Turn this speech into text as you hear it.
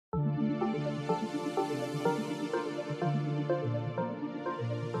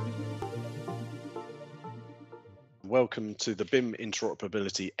Welcome to the BIM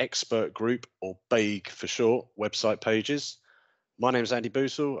Interoperability Expert Group, or BEIG for short, website pages. My name is Andy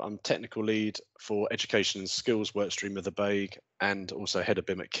Boutle. I'm technical lead for education and skills workstream of the BEIG and also head of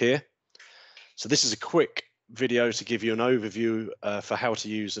BIM at Kier. So this is a quick video to give you an overview for how to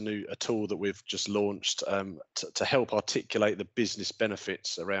use a tool that we've just launched to help articulate the business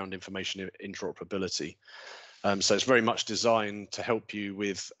benefits around information interoperability. So it's very much designed to help you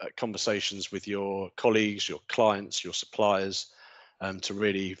with conversations with your colleagues, your clients, your suppliers, to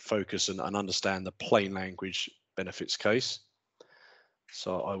really focus and understand the plain language benefits case.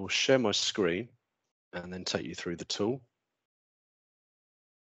 So I will share my screen and then take you through the tool.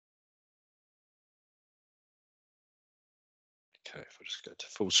 Okay, if I just go to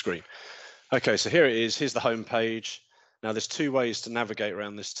full screen. Okay, so here it is. Here's the home page. Now there's two ways to navigate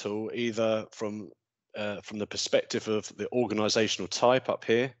around this tool, either from the perspective of the organisational type up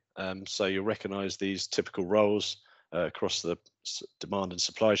here. So you'll recognise these typical roles across the demand and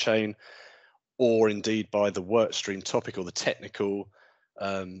supply chain, or indeed by the workstream topic or the technical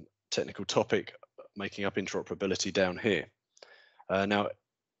topic making up interoperability down here. Now,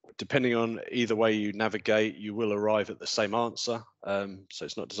 depending on either way you navigate, you will arrive at the same answer. So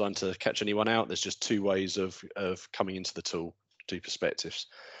it's not designed to catch anyone out. There's just two ways of coming into the tool, two perspectives.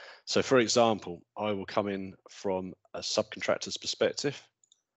 So for example, I will come in from a subcontractor's perspective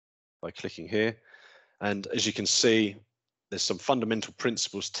by clicking here. And as you can see, there's some fundamental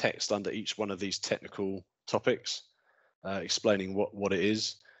principles text under each one of these technical topics, explaining what it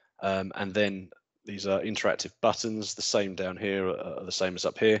is. And then these are interactive buttons, the same down here are the same as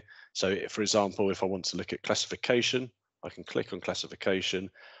up here. So for example, if I want to look at classification, I can click on classification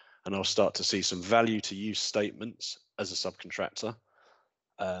and I'll start to see some value to use statements as a subcontractor,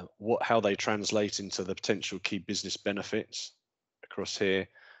 how they translate into the potential key business benefits across here,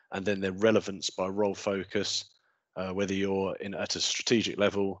 and then their relevance by role focus, whether you're at a strategic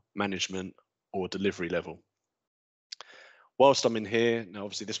level, management, or delivery level. Whilst I'm in here, now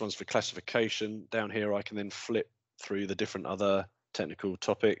obviously this one's for classification. Down here I can then flip through the different other technical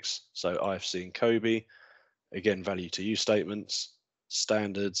topics. So IFC and COBie, again, value to use statements,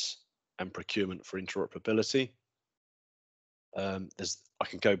 standards, and procurement for interoperability. I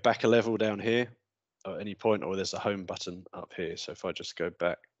can go back a level down here at any point, or there's a home button up here. So if I just go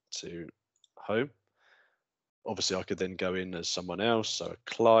back to home, obviously I could then go in as someone else, so a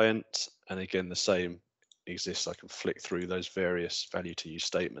client, and again the same exists. I can flick through those various value to use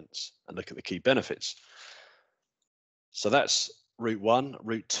statements and look at the key benefits. So that's route one.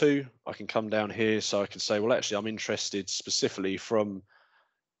 Route two, I can come down here, so I can say, well, actually I'm interested specifically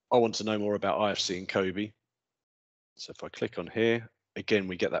I want to know more about IFC and COBie. So if I click on here, again,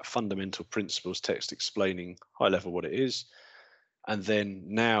 we get that fundamental principles text explaining high level what it is. And then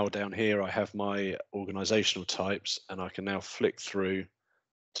now down here, I have my organisational types, and I can now flick through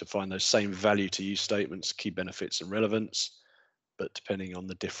to find those same value to use statements, key benefits and relevance, but depending on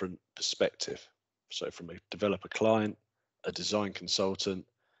the different perspective. So from a developer client, a design consultant,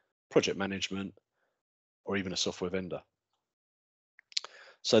 project management, or even a software vendor.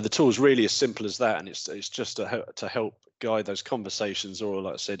 So the tool is really as simple as that, and it's just to help guide those conversations, or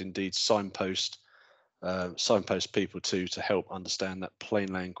like I said, indeed signpost people to help understand that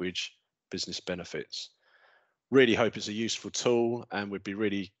plain language business benefits. Really hope it's a useful tool, and we'd be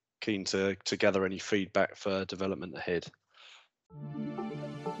really keen to gather any feedback for development ahead.